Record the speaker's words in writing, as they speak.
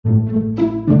Welcome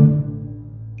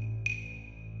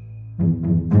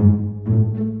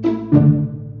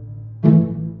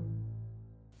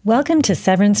to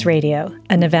Severance Radio,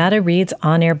 a Nevada Reads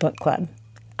on-air book club.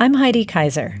 I'm Heidi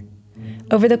Kaiser.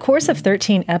 Over the course of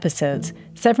 13 episodes,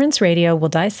 Severance Radio will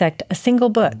dissect a single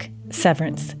book,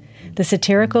 Severance, the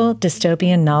satirical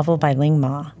dystopian novel by Ling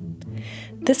Ma.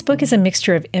 This book is a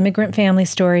mixture of immigrant family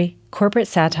story, corporate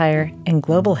satire, and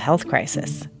global health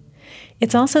crisis.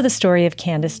 It's also the story of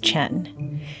Candace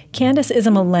Chen. Candace is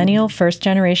a millennial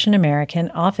first-generation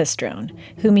American office drone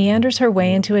who meanders her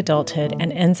way into adulthood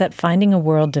and ends up finding a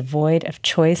world devoid of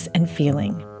choice and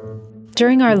feeling.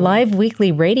 During our live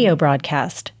weekly radio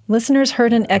broadcast, listeners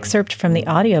heard an excerpt from the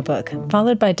audiobook,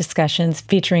 followed by discussions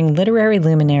featuring literary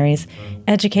luminaries,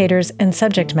 educators, and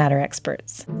subject matter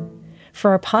experts.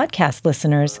 For our podcast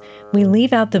listeners, we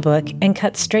leave out the book and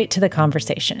cut straight to the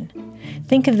conversation.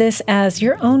 Think of this as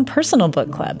your own personal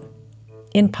book club,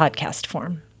 in podcast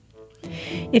form.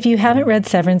 If you haven't read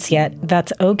Severance yet,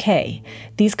 that's okay.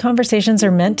 These conversations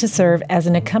are meant to serve as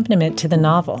an accompaniment to the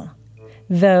novel.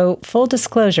 Though, full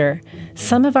disclosure,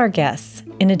 some of our guests,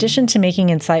 in addition to making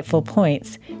insightful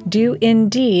points, do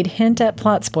indeed hint at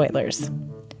plot spoilers.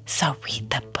 So read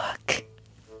the book.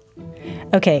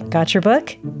 Okay, got your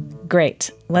book?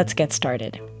 Great, let's get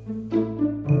started.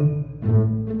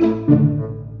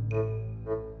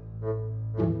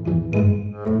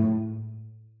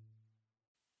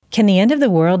 Can the end of the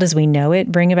world as we know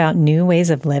it bring about new ways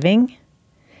of living?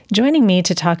 Joining me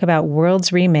to talk about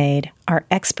Worlds Remade are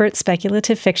expert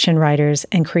speculative fiction writers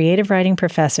and creative writing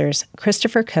professors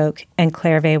Christopher Koch and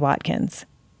Claire V. Watkins.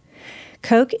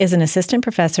 Koch is an assistant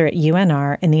professor at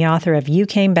UNR and the author of You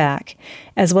Came Back,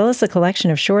 as well as the collection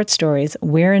of short stories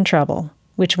We're in Trouble,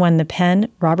 which won the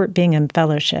Penn Robert Bingham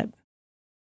Fellowship.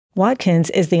 Watkins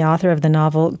is the author of the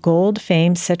novel Gold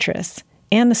Fame Citrus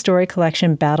and the story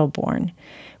collection Battleborn,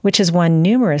 which has won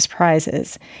numerous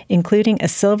prizes, including a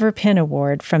Silver Pin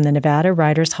Award from the Nevada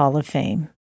Writers Hall of Fame.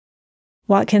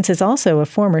 Watkins is also a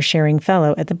former Sharing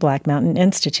Fellow at the Black Mountain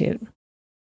Institute.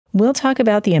 We'll talk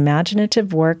about the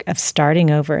imaginative work of starting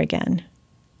over again.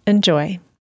 Enjoy.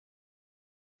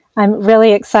 I'm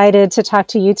really excited to talk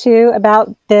to you two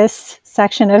about this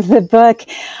section of the book.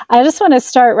 I just want to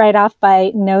start right off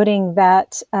by noting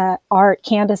that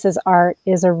Candace's art,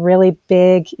 is a really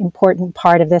big, important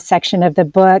part of this section of the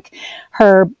book.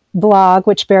 Her blog,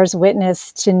 which bears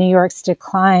witness to New York's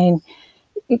decline,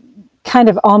 it kind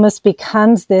of almost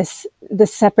becomes this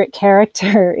separate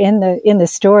character in the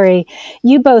story.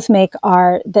 You both make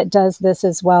art that does this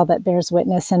as well, that bears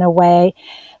witness in a way.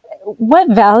 What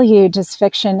value does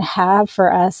fiction have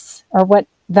for us, or what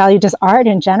value does art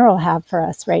in general have for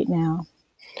us right now?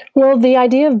 Well, the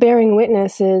idea of bearing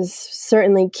witness is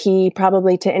certainly key,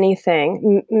 probably to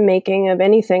anything, making of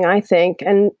anything, I think.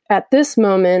 And at this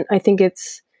moment, I think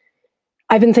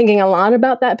I've been thinking a lot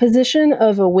about that position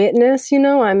of a witness. You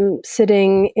know, I'm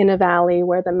sitting in a valley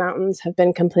where the mountains have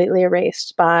been completely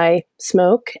erased by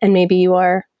smoke, and maybe you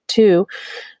are too.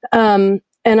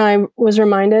 And I was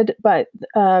reminded by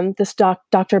this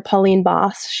Dr. Pauline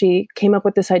Boss. She came up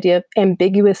with this idea of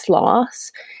ambiguous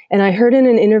loss. And I heard in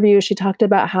an interview, she talked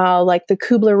about how, like, the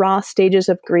Kubler-Ross stages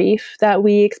of grief that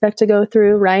we expect to go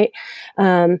through, right?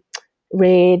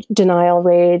 Rage, denial,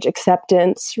 rage,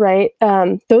 acceptance, right?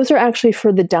 Those are actually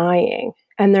for the dying,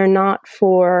 and they're not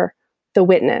for the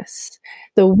witness.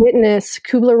 The witness,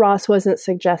 Kubler-Ross wasn't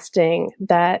suggesting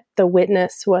that the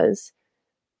witness was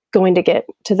going to get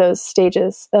to those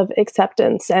stages of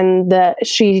acceptance. And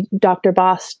Dr.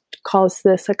 Boss calls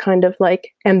this a kind of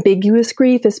like ambiguous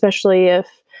grief, especially if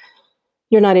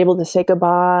you're not able to say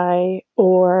goodbye,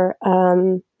 or,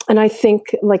 and I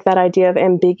think like that idea of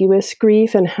ambiguous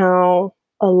grief and how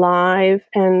alive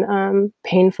and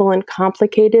painful and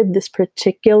complicated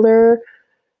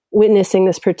witnessing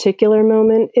this particular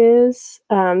moment is,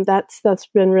 that's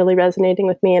been really resonating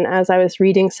with me. And as I was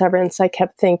reading Severance, I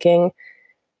kept thinking,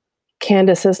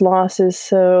 Candace's loss is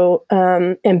so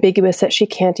ambiguous that she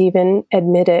can't even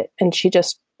admit it, and she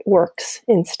just works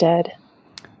instead.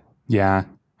 Yeah.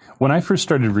 When I first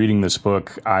started reading this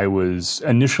book, I was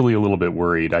initially a little bit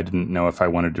worried. I didn't know if I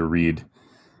wanted to read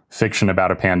fiction about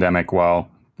a pandemic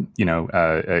while,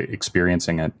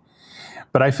 experiencing it.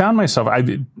 But I found myself,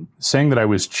 saying that I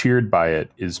was cheered by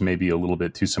it is maybe a little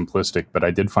bit too simplistic, but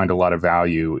I did find a lot of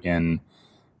value in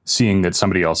seeing that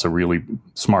somebody else, a really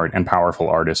smart and powerful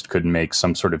artist, could make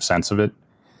some sort of sense of it.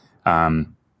 The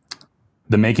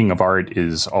making of art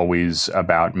is always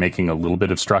about making a little bit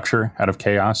of structure out of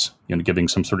chaos, giving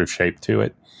some sort of shape to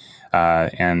it.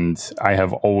 And I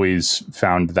have always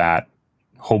found that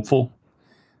hopeful.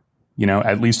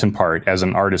 at least in part, as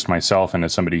an artist myself and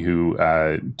as somebody who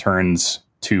turns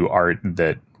to art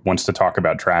that wants to talk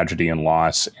about tragedy and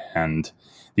loss and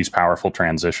these powerful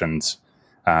transitions,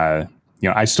 I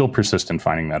still persist in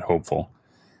finding that hopeful.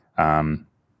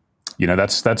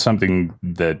 That's something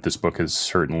that this book has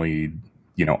certainly,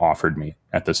 offered me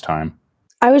at this time.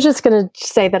 I was just going to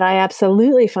say that I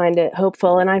absolutely find it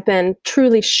hopeful, and I've been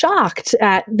truly shocked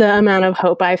at the amount of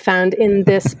hope I found in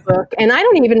this book. And I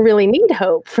don't even really need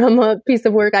hope from a piece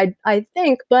of work, I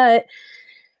think, but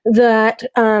that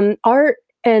art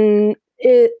and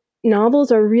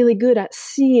novels are really good at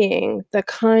seeing the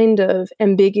kind of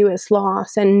ambiguous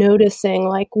loss and noticing,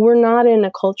 like, we're not in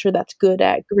a culture that's good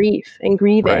at grief and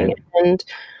grieving. Right. And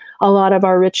a lot of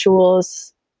our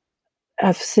rituals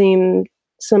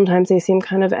sometimes they seem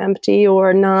kind of empty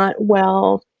or not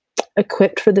well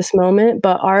equipped for this moment.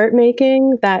 But art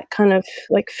making, that kind of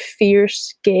like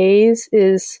fierce gaze,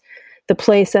 is the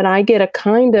place that I get a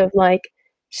kind of like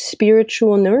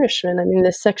spiritual nourishment. I mean,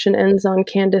 this section ends on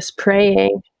Candace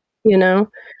praying, and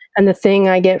the thing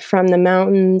I get from the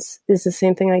mountains is the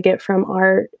same thing I get from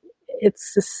art.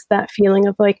 It's just that feeling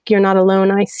of like, you're not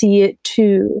alone. I see it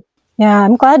too. Yeah,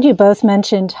 I'm glad you both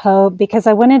mentioned hope, because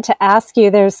I wanted to ask you,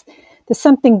 there's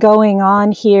something going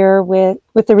on here with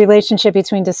the relationship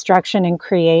between destruction and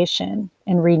creation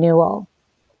and renewal,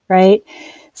 right?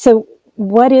 So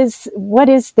what is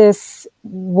this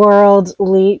world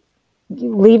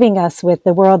leaving us with,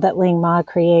 the world that Ling Ma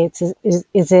creates?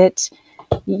 Is it,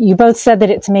 you both said that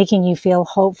it's making you feel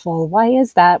hopeful. Why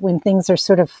is that when things are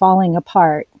sort of falling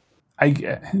apart?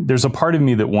 There's a part of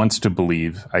me that wants to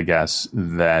believe, I guess,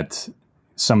 that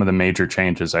some of the major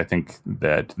changes I think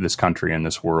that this country and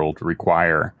this world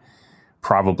require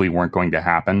probably weren't going to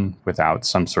happen without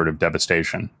some sort of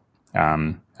devastation.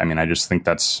 I just think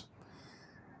that's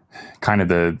kind of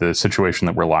the situation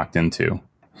that we're locked into.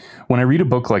 When I read a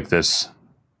book like this,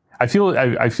 I feel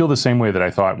the same way that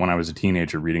I thought when I was a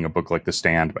teenager reading a book like The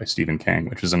Stand by Stephen King,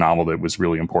 which is a novel that was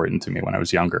really important to me when I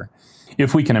was younger.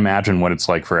 If we can imagine what it's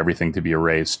like for everything to be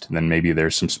erased, then maybe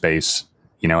there's some space,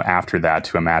 after that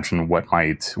to imagine what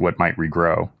might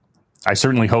regrow. I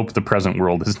certainly hope the present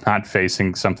world is not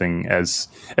facing something as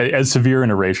severe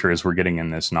an erasure as we're getting in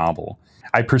this novel.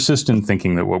 I persist in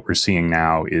thinking that what we're seeing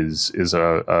now is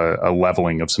a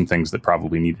leveling of some things that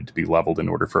probably needed to be leveled in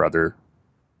order for other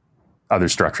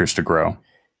structures to grow.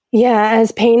 Yeah,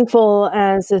 as painful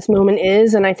as this moment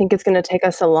is, and I think it's going to take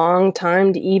us a long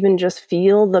time to even just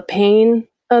feel the pain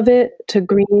of it, to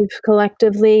grieve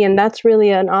collectively. And that's really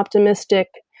an optimistic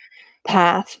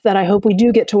path that I hope we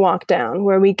do get to walk down,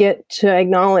 where we get to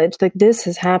acknowledge that this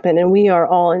has happened and we are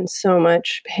all in so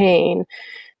much pain.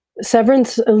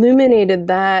 Severance illuminated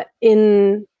that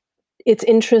in its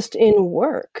interest in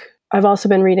work. I've also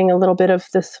been reading a little bit of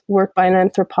this work by an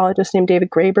anthropologist named David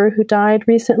Graeber, who died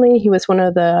recently. He was one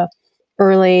of the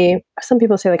early, some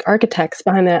people say like architects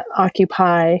behind the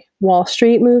Occupy Wall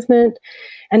Street movement.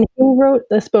 And he wrote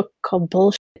this book called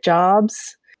Bullshit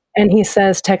Jobs. And he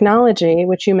says technology,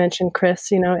 which you mentioned, Chris,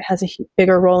 it has a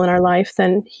bigger role in our life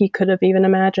than he could have even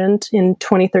imagined in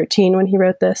 2013 when he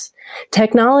wrote this.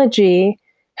 Technology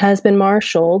has been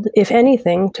marshaled, if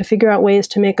anything, to figure out ways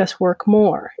to make us work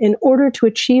more. In order to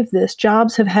achieve this,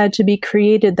 jobs have had to be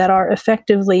created that are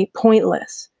effectively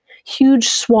pointless. Huge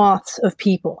swaths of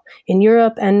people in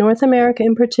Europe and North America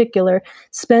in particular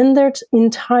spend their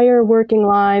entire working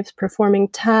lives performing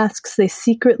tasks they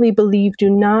secretly believe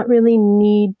do not really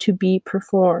need to be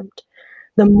performed.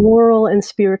 The moral and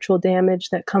spiritual damage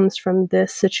that comes from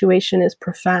this situation is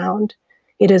profound.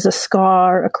 It is a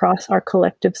scar across our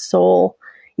collective soul,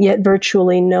 yet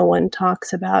virtually no one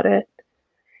talks about it.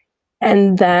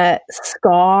 And that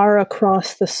scar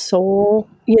across the soul,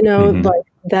 like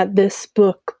that this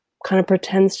book kind of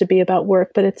pretends to be about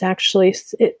work, but it's actually,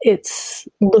 it's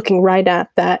looking right at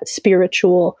that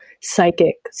spiritual,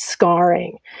 psychic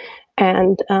scarring.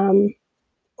 And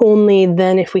only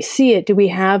then, if we see it, do we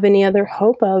have any other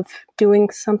hope of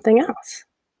doing something else.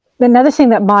 Another thing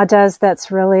that Ma does that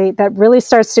really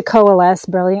starts to coalesce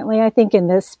brilliantly, I think, in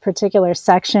this particular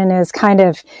section is kind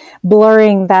of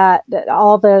blurring that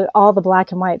all the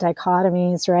black and white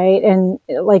dichotomies, right? And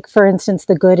like, for instance,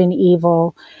 the good and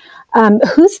evil.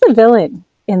 Who's the villain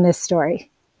in this story?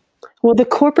 Well, the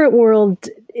corporate world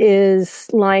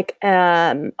is like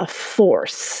a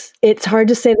force. It's hard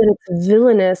to say that it's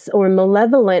villainous or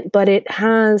malevolent, but it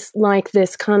has like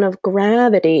this kind of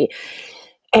gravity.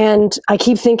 And I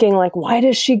keep thinking, like, why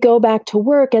does she go back to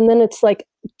work? And then it's like,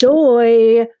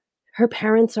 Doi, her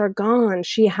parents are gone.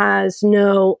 She has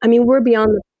we're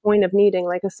beyond the point of needing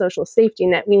like a social safety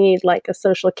net. We need like a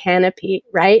social canopy,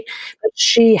 right? But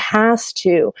she has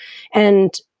to.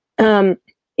 And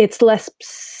it's less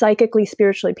psychically,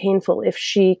 spiritually painful if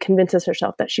she convinces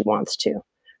herself that she wants to, or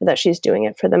that she's doing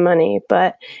it for the money.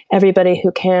 But everybody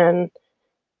who can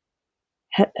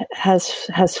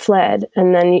has fled,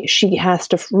 and then she has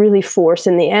to really force.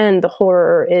 In the end, the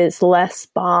horror is less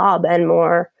Bob and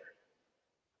more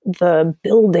the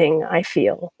building, I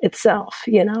feel, itself,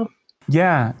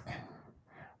 Yeah.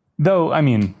 Though, I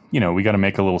mean, we got to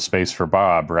make a little space for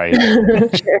Bob, right?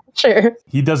 Sure.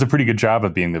 He does a pretty good job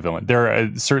of being the villain. There are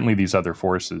certainly these other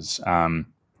forces.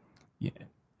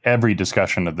 Every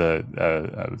discussion of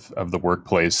the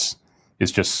workplace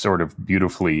is just sort of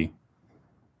beautifully,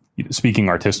 speaking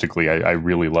artistically. I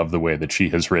really love the way that she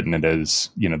has written it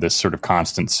as, this sort of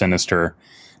constant, sinister,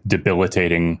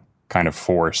 debilitating kind of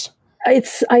force. I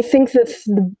think that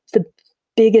the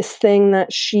biggest thing that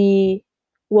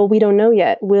we don't know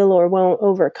yet, will or won't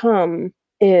overcome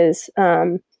is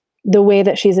the way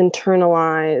that she's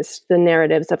internalized the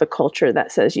narratives of a culture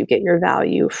that says you get your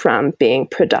value from being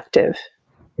productive.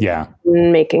 Yeah.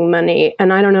 Making money.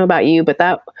 And I don't know about you, but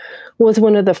that was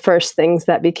one of the first things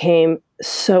that became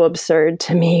so absurd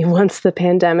to me once the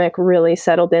pandemic really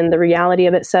settled in, the reality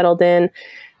of it settled in.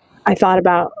 I thought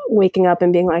about waking up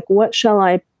and being like, what shall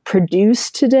I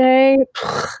produce today?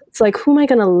 It's like, who am I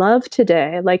going to love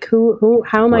today? Like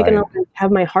how am I going to have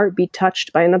my heart be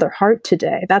touched by another heart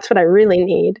today? That's what I really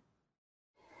need.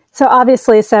 So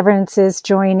obviously Severance is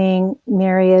joining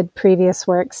myriad previous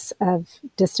works of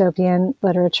dystopian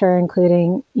literature,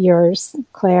 including yours,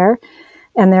 Claire.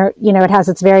 And there, it has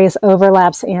its various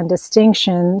overlaps and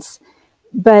distinctions,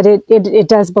 but it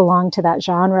does belong to that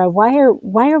genre. Why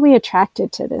are we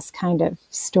attracted to this kind of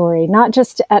story? Not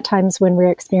just at times when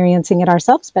we're experiencing it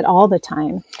ourselves, but all the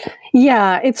time.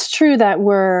 Yeah, it's true that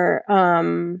we're,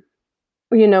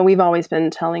 we've always been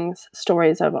telling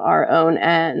stories of our own,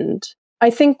 and I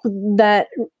think that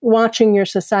watching your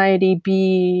society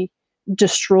be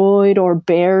destroyed or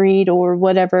buried or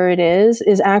whatever it is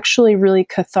actually really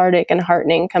cathartic and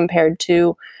heartening compared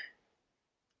to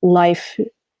life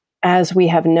as we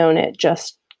have known it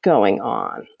just going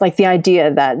on. Like the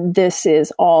idea that this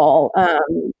is all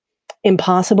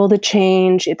impossible to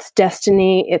change, it's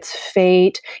destiny, it's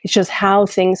fate, it's just how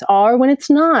things are when it's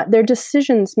not. They're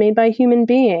decisions made by human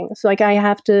beings. Like I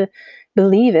have to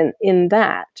believe in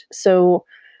that. So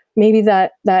maybe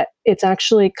that it's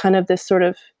actually kind of this sort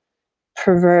of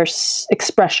perverse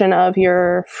expression of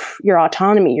your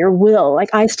autonomy, your will. Like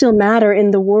I still matter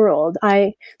in the world.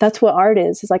 That's what art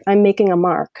is. It's like I'm making a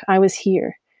mark. I was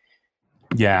here.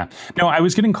 Yeah. No, I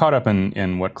was getting caught up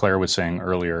in what Claire was saying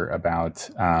earlier about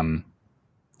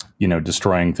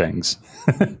destroying things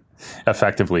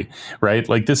effectively, right?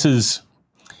 Like this is,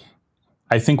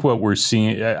 I think what we're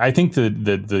seeing, I think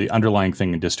the underlying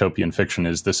thing in dystopian fiction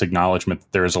is this acknowledgement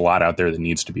that there is a lot out there that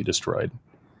needs to be destroyed.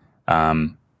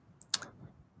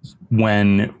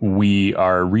 When we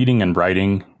are reading and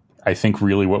writing, I think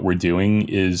really what we're doing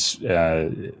is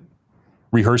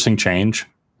rehearsing change.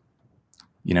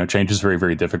 Change is very,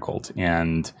 very difficult.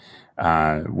 And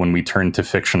when we turn to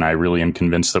fiction, I really am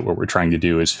convinced that what we're trying to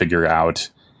do is figure out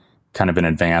kind of in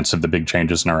advance of the big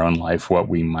changes in our own life, what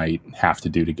we might have to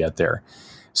do to get there.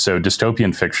 So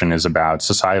dystopian fiction is about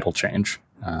societal change,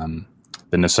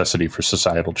 the necessity for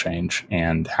societal change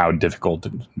and how difficult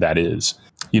that is.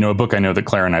 A book I know that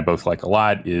Claire and I both like a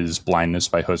lot is Blindness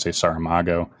by Jose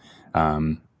Saramago,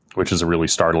 which is a really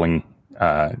startling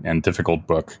and difficult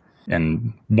book,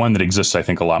 and one that exists, I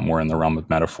think, a lot more in the realm of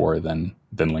metaphor than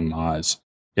Ling Ma's.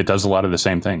 It does a lot of the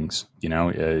same things.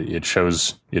 It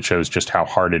shows just how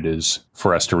hard it is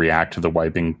for us to react to the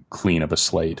wiping clean of a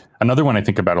slate. Another one I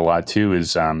think about a lot too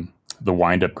is The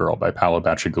Wind-Up Girl by Paolo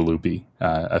Bacigalupi,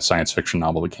 a science fiction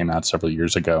novel that came out several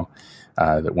years ago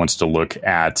that wants to look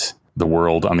at the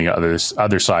world on the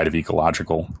other side of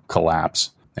ecological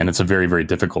collapse. And it's a very, very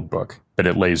difficult book, but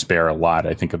it lays bare a lot,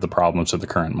 I think, of the problems of the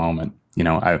current moment.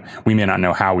 We may not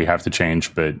know how we have to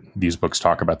change, but these books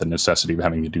talk about the necessity of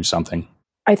having to do something.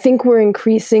 I think we're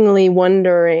increasingly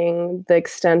wondering the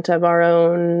extent of our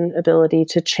own ability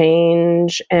to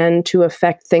change and to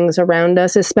affect things around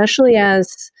us, especially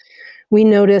as we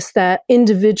notice that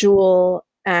individual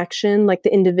action, like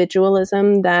the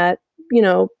individualism that,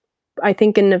 I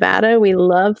think in Nevada, we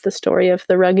love the story of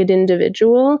the rugged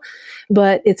individual,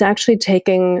 but it's actually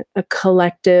taking a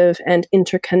collective and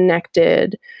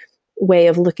interconnected way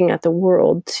of looking at the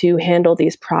world to handle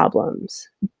these problems.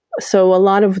 So a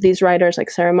lot of these writers like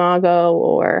Saramago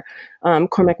or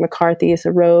Cormac McCarthy's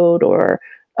The Road or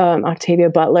Octavia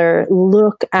Butler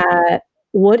look at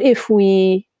what if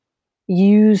we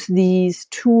use these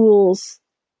tools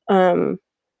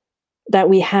that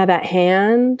we have at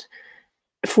hand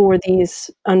for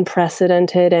these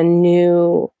unprecedented and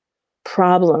new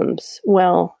problems,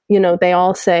 well, they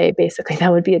all say basically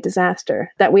that would be a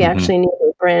disaster, that we actually need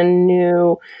a brand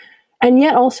new and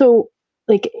yet also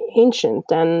like ancient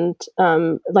and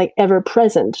like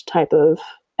ever-present type of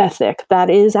ethic that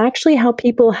is actually how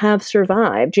people have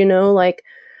survived, like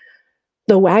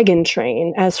the wagon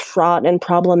train, as fraught and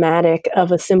problematic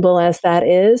of a symbol as that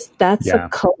is, that's a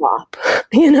co-op,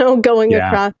 going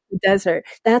across the desert.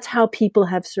 That's how people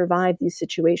have survived these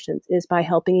situations, is by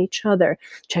helping each other,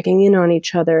 checking in on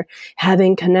each other,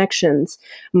 having connections.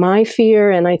 My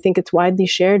fear, and I think it's widely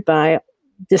shared by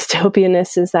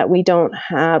dystopianists, is that we don't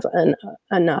have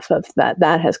enough of that.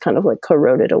 That has kind of like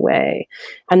corroded away.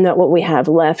 And that what we have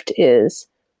left is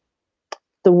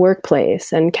the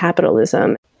workplace and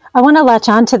capitalism. I want to latch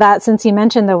on to that since you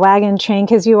mentioned the wagon train,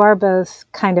 because you are both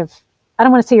kind of, I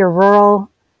don't want to say you're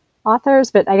rural authors,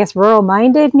 but I guess rural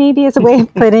minded maybe is a way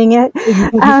of putting it.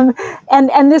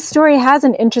 And this story has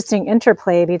an interesting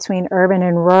interplay between urban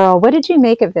and rural. What did you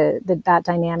make of that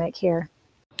dynamic here?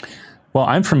 Well,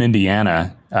 I'm from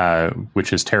Indiana,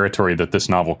 which is territory that this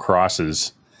novel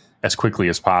crosses as quickly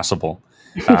as possible.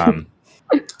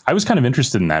 I was kind of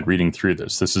interested in that reading through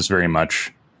this. This is very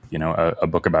much a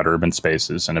book about urban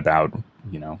spaces and about,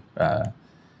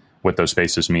 what those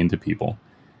spaces mean to people.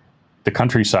 The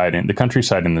countryside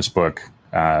in this book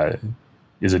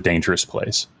is a dangerous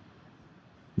place,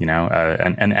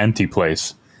 an empty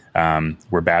place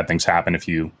where bad things happen if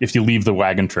you leave the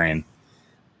wagon train,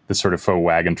 the sort of faux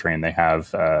wagon train they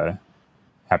have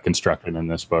constructed in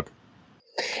this book.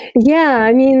 Yeah,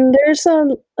 I mean, there's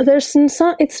some.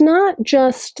 It's not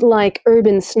just like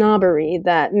urban snobbery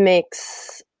that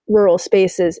makes rural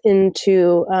spaces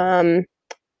into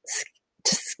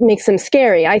makes them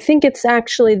scary. I think it's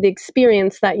actually the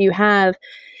experience that you have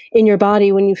in your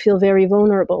body when you feel very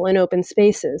vulnerable in open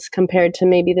spaces compared to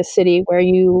maybe the city where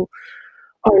you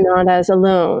are not as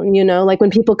alone. Like when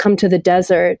people come to the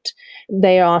desert,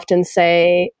 they often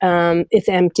say it's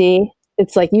empty.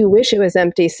 It's like, you wish it was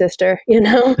empty, sister,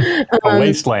 A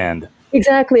wasteland.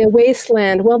 Exactly, a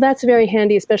wasteland. Well, that's very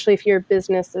handy, especially if your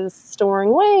business is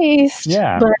storing waste.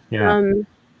 Yeah. But, yeah.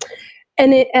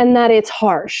 And that it's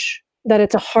harsh, that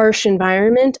it's a harsh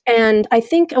environment. And I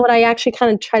think what I actually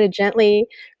kind of try to gently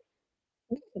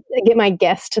get my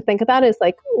guests to think about is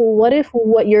like, what if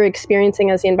what you're experiencing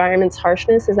as the environment's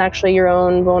harshness is actually your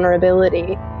own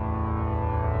vulnerability?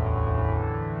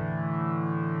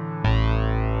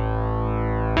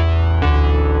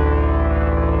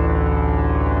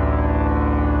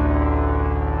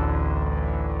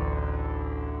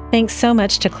 Thanks so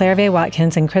much to Claire Vaye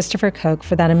Watkins and Christopher Koch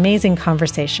for that amazing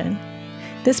conversation.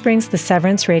 This brings the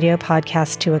Severance Radio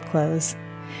podcast to a close.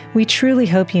 We truly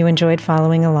hope you enjoyed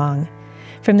following along.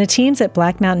 From the teams at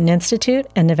Black Mountain Institute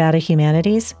and Nevada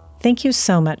Humanities, thank you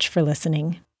so much for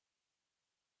listening.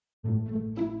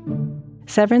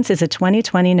 Severance is a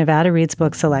 2020 Nevada Reads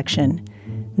book selection.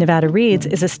 Nevada Reads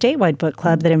is a statewide book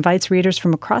club that invites readers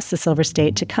from across the Silver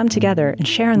State to come together and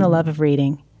share in the love of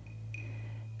reading.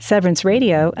 Severance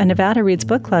Radio, a Nevada Reads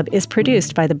book club, is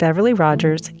produced by the Beverly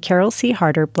Rogers, Carol C.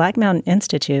 Harder Black Mountain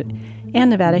Institute,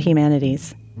 and Nevada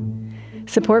Humanities.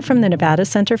 Support from the Nevada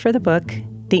Center for the Book,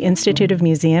 the Institute of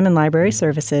Museum and Library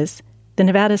Services, the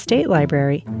Nevada State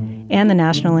Library, and the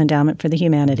National Endowment for the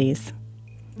Humanities.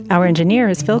 Our engineer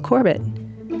is Phil Corbett.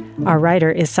 Our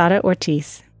writer is Sara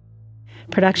Ortiz.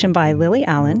 Production by Lily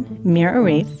Allen, Mir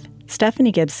Arif,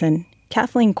 Stephanie Gibson,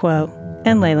 Kathleen Kuo,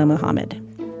 and Layla Muhammad.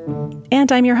 And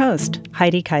I'm your host,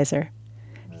 Heidi Kaiser.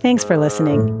 Thanks for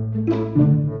listening.